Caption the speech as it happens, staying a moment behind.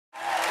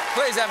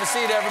Please have a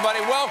seat,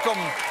 everybody. Welcome,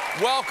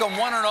 welcome,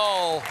 one and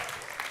all,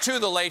 to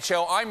The Late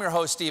Show. I'm your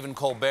host, Stephen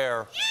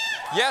Colbert.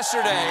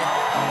 Yesterday,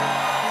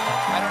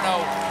 I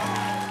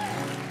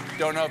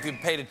don't know if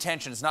you've paid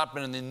attention. It's not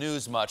been in the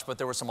news much, but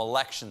there were some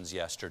elections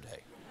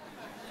yesterday.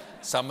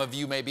 Some of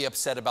you may be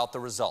upset about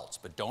the results,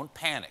 but don't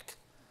panic.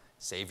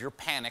 Save your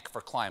panic for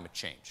climate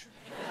change.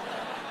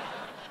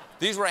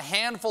 These were a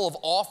handful of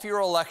off-year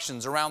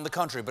elections around the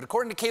country, but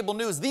according to cable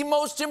news, the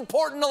most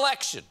important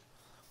election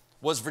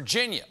was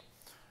Virginia,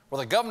 where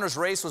the governor's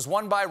race was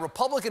won by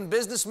Republican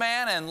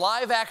businessman and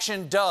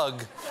live-action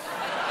Doug,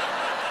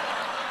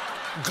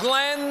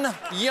 Glenn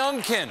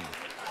Youngkin.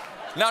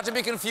 Not to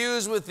be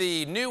confused with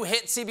the new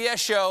hit CBS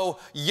show,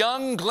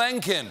 Young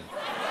Glenkin.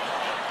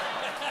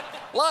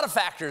 A lot of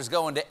factors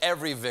go into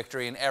every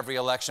victory in every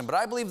election, but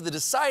I believe the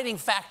deciding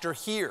factor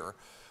here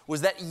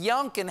was that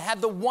Youngkin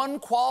had the one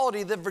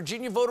quality that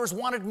Virginia voters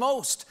wanted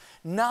most,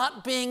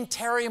 not being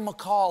Terry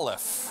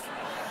McAuliffe.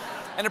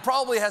 And it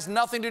probably has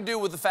nothing to do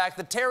with the fact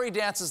that Terry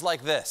dances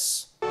like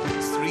this.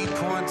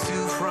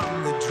 3.2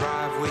 from the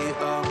driveway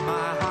of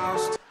my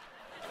house.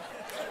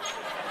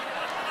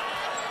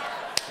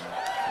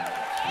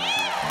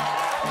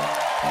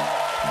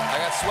 I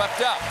got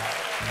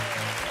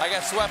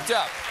swept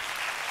up.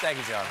 Thank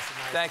you, John.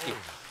 Thank you.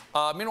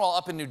 Meanwhile,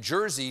 up in New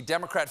Jersey,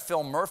 Democrat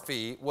Phil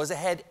Murphy was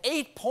ahead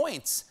 8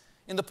 points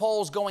in the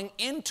polls going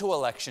into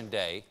Election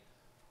Day.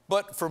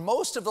 But for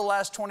most of the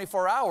last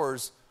 24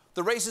 hours,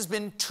 the race has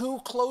been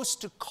too close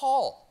to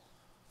call.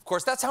 Of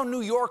course, that's how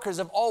New Yorkers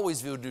have always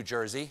viewed New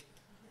Jersey.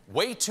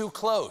 Way too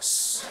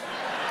close.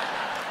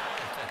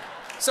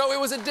 So it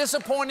was a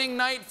disappointing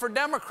night for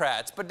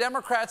Democrats, but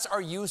Democrats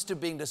are used to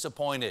being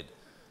disappointed.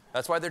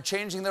 That's why they're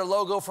changing their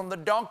logo from the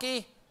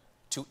donkey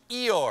to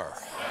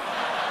Eeyore.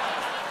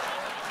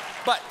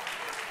 But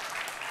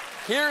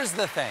here's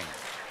the thing,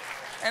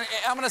 and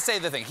I'm going to say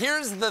the thing.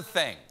 Here's the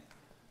thing,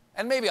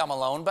 and maybe I'm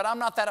alone, but I'm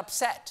not that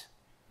upset.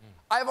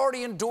 I've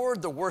already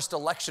endured the worst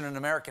election in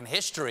American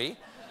history,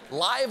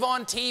 live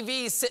on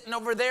TV, sitting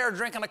over there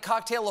drinking a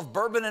cocktail of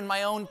bourbon in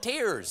my own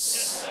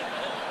tears.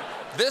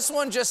 This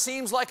one just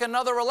seems like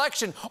another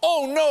election.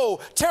 Oh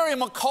no, Terry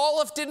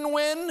McAuliffe didn't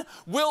win?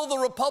 Will the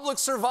Republic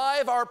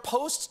survive our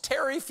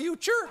post-Terry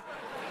future?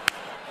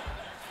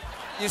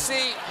 You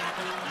see,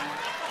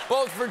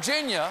 both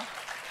Virginia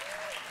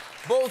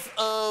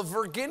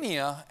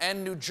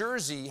and New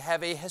Jersey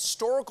have a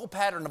historical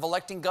pattern of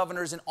electing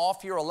governors in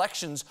off-year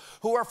elections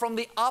who are from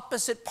the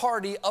opposite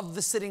party of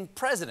the sitting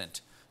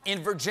president.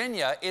 In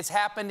Virginia, it's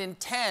happened in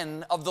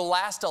 10 of the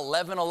last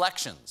 11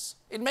 elections.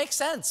 It makes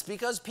sense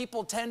because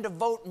people tend to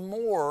vote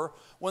more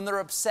when they're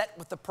upset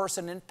with the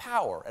person in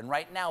power. And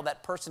right now,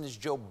 that person is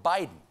Joe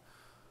Biden.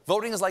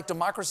 Voting is like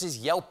democracy's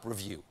Yelp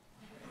review.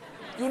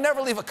 You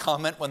never leave a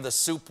comment when the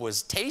soup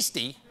was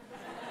tasty.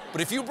 But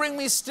if you bring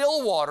me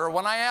still water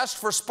when I asked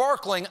for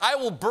sparkling, I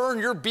will burn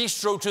your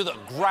bistro to the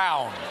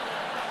ground.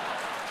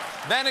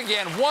 Then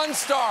again, 1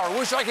 star.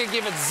 Wish I could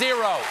give it 0.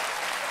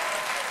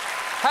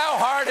 How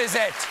hard is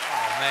it?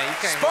 Oh, man, you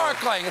can't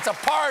sparkling, it's a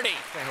party. You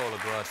can't hold a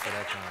grudge for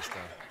that kind of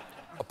stuff.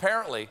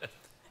 Apparently,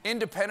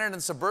 independent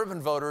and suburban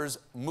voters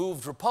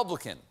moved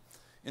Republican.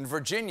 In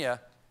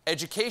Virginia,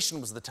 education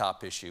was the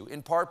top issue,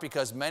 in part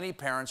because many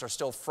parents are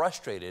still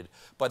frustrated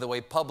by the way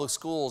public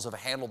schools have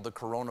handled the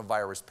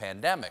coronavirus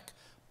pandemic,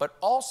 but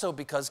also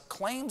because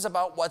claims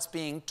about what's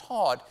being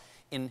taught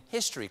in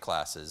history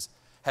classes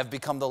have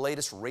become the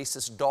latest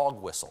racist dog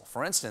whistle.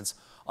 For instance,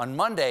 on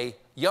Monday,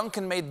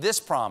 Youngkin made this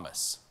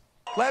promise.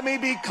 Let me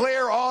be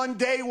clear, on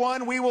day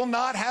one, we will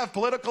not have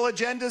political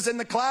agendas in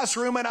the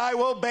classroom, and I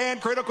will ban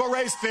critical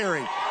race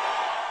theory.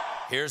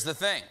 Here's the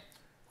thing.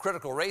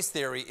 Critical race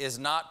theory is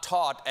not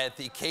taught at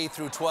the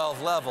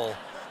K-12 level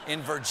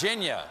in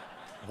Virginia.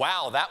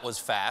 Wow, that was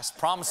fast.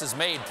 Promises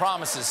made,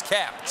 promises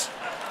kept.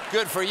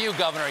 Good for you,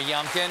 Governor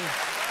Youngkin.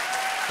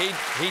 He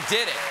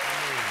did it.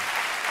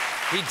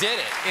 He did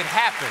it. It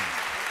happened.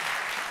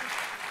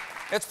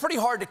 It's pretty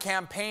hard to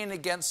campaign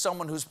against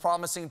someone who's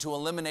promising to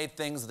eliminate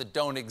things that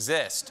don't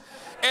exist.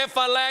 If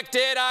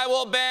elected, I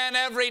will ban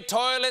every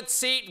toilet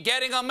seat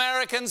getting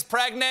Americans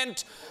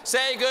pregnant.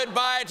 Say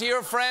goodbye to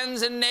your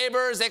friends and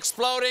neighbors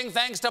exploding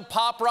thanks to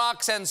Pop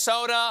Rocks and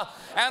soda.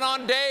 And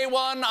on day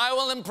one, I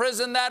will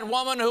imprison that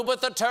woman who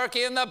put the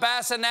turkey in the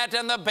bassinet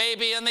and the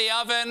baby in the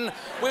oven.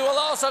 We will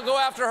also go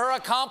after her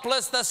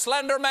accomplice, the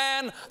Slender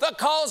Man. The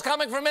call's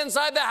coming from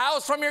inside the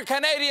house from your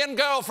Canadian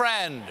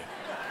girlfriend.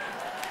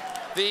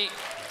 The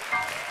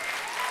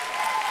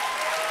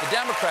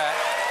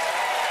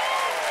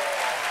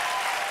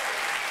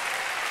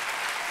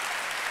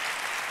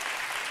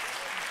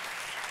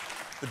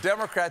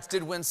Democrats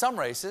did win some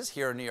races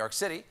here in New York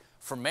City.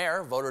 For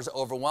mayor, voters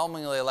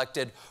overwhelmingly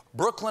elected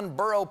Brooklyn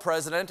Borough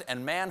President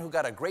and man who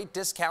got a great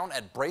discount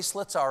at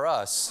Bracelets R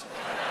Us,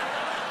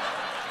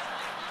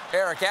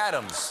 Eric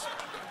Adams.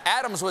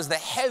 Adams was the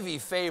heavy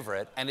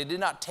favorite, and it did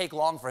not take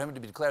long for him to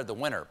be declared the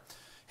winner.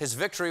 His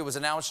victory was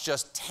announced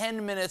just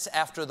 10 minutes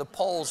after the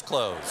polls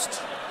closed.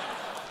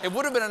 It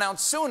would have been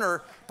announced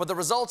sooner, but the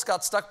results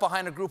got stuck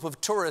behind a group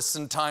of tourists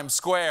in Times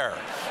Square.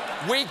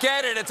 We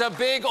get it. It's a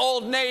big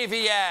Old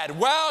Navy ad.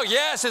 Wow,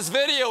 yes, it's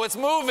video. It's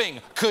moving.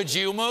 Could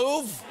you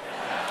move?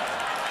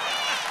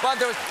 But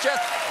there was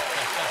just...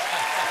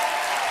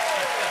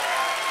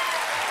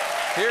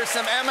 Here's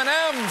some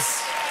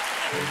M&Ms.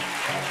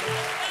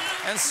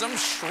 And some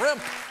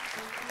shrimp.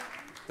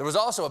 There was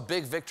also a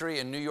big victory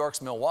in New York's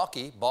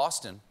Milwaukee,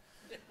 Boston,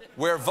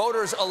 where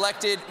voters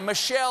elected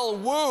Michelle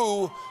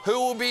Wu, who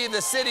will be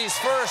the city's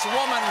first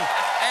woman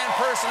and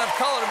person of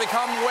color to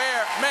become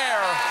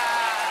mayor.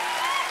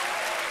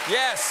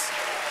 Yes.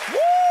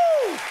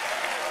 Woo!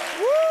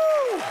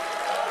 Woo!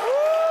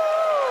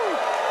 Woo!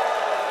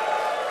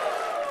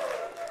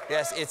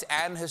 Yes, it's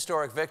an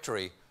historic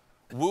victory.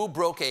 Wu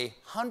broke a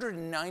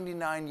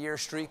 199-year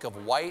streak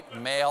of white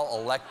male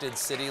elected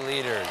city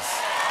leaders.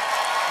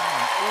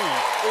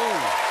 Ooh.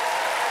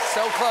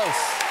 So close.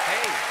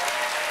 Hey.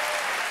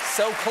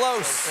 So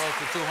close. So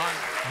close to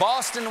 200.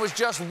 Boston was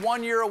just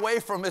 1 year away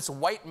from its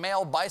white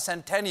male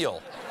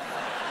bicentennial.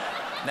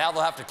 Now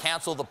they'll have to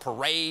cancel the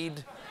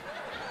parade.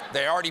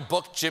 They already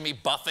booked Jimmy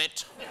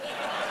Buffett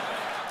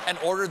and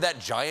ordered that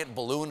giant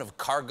balloon of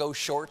cargo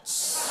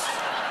shorts.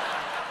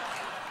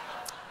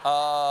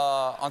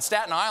 On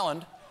Staten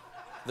Island,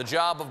 the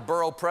job of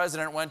borough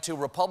president went to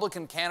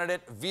Republican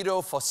candidate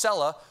Vito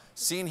Fossella,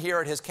 seen here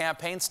at his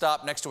campaign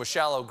stop next to a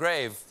shallow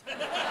grave.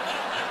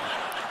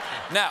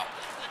 Now,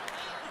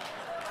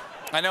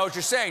 I know what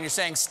you're saying. You're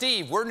saying,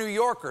 Steve, we're New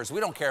Yorkers. We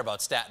don't care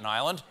about Staten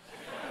Island.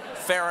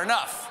 Fair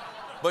enough.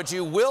 But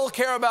you will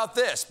care about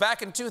this.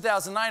 Back in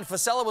 2009,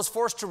 Fossella was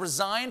forced to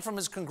resign from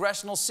his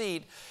congressional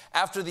seat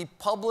after the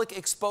public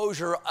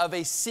exposure of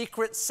a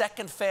secret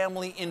second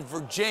family in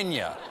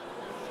Virginia.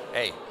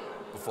 Hey,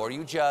 before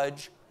you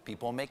judge,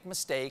 people make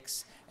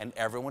mistakes, and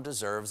everyone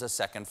deserves a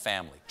second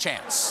family.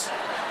 Chance.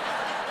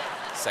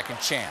 Second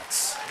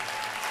chance.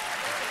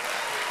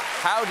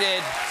 How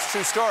did... It's a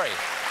true story.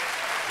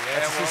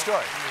 Yeah, That's a true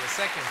story. A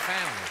second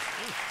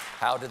family.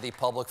 How did the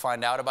public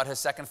find out about his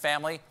second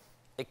family?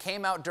 It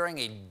came out during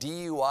a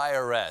DUI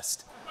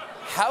arrest.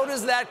 How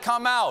does that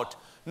come out?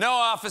 No,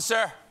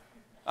 officer.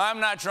 I'm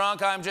not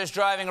drunk. I'm just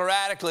driving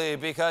erratically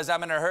because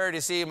I'm in a hurry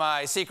to see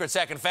my secret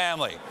second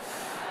family.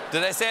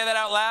 Did I say that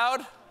out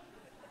loud?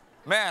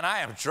 Man, I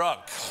am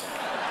drunk.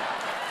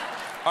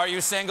 Are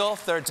you single?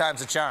 Third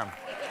time's a charm.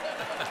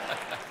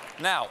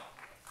 Now,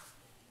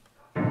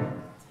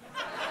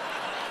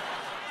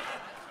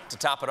 to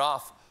top it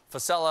off,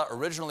 Fossella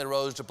originally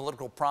rose to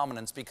political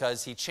prominence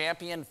because he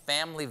championed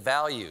family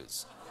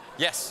values.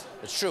 Yes,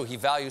 it's true. He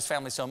values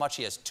family so much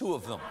he has two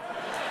of them.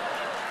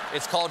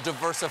 It's called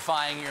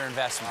diversifying your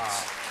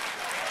investments.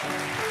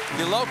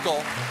 The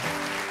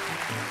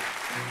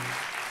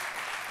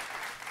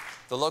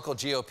local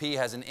GOP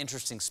has an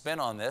interesting spin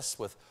on this,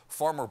 with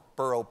former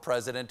borough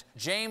president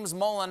James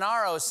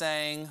Molinaro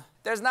saying,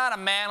 there's not a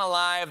man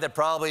alive that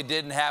probably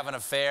didn't have an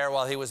affair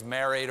while he was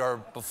married or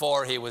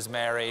before he was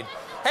married.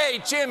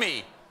 Hey,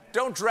 Jimmy,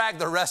 don't drag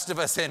the rest of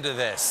us into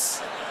this.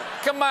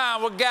 Come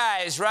on, we're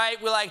guys, right?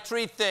 We like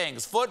three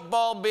things: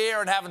 football, beer,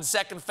 and having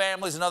second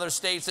families in other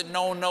states that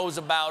no one knows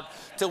about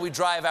till we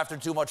drive after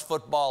too much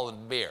football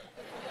and beer.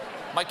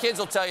 My kids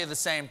will tell you the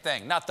same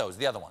thing. Not those,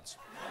 the other ones.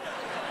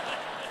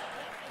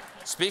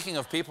 Speaking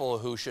of people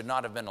who should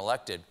not have been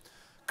elected,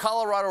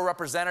 Colorado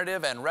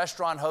representative and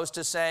restaurant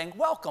hostess saying,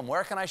 welcome,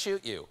 where can I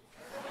shoot you?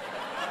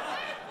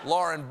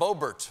 Lauren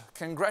Boebert,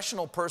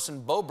 congressional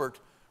person Boebert,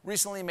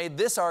 recently made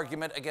this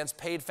argument against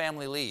paid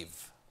family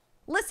leave.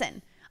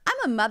 Listen,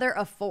 I'm a mother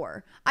of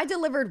 4. I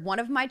delivered one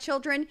of my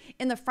children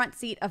in the front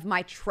seat of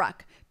my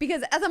truck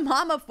because as a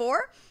mom of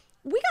 4,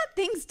 we got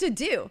things to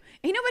do.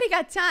 Ain't nobody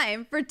got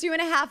time for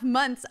 2.5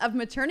 months of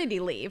maternity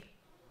leave.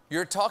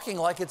 You're talking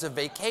like it's a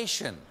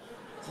vacation.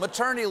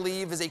 Maternity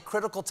leave is a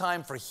critical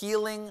time for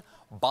healing,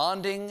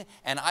 bonding,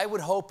 and I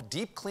would hope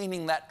deep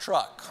cleaning that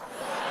truck.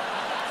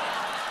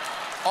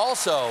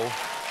 Also,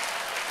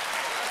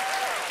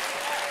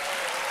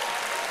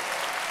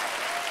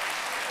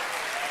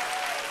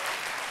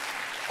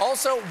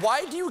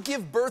 why do you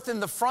give birth in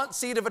the front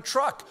seat of a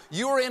truck?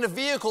 You are in a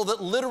vehicle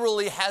that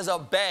literally has a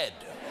bed.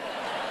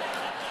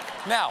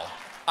 Now,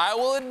 I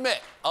will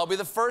admit, I'll be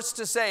the first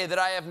to say that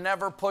I have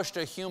never pushed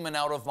a human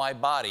out of my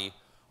body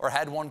or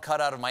had one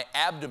cut out of my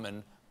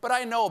abdomen, but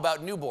I know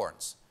about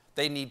newborns.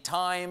 They need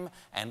time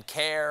and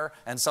care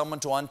and someone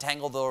to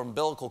untangle the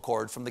umbilical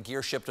cord from the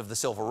gear shift of the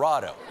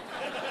Silverado.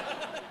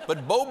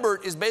 But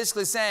Boebert is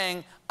basically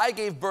saying, I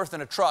gave birth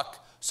in a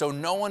truck, so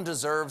no one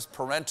deserves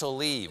parental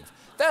leave.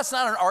 That's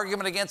not an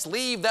argument against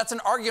leave, that's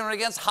an argument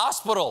against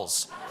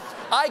hospitals.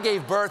 I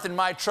gave birth in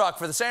my truck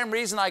for the same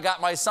reason I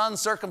got my son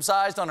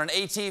circumcised on an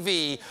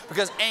ATV,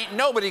 because ain't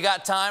nobody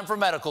got time for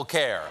medical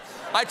care.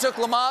 I took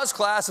Lamaze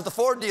class at the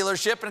Ford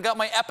dealership and got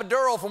my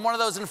epidural from one of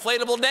those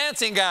inflatable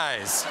dancing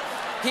guys.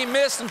 He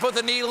missed and put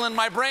the needle in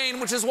my brain,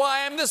 which is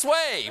why I'm this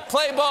way.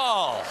 Play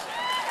ball.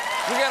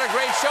 We got a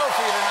great show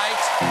for you tonight.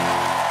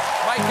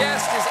 My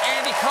guest is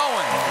Andy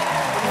Cohen.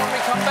 But when we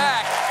come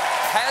back,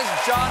 Has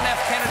John F.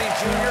 Kennedy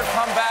Jr.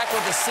 come back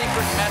with a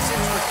secret message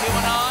for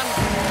QAnon?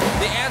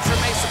 The answer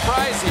may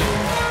surprise you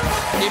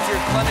if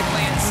you're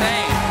clinically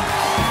insane.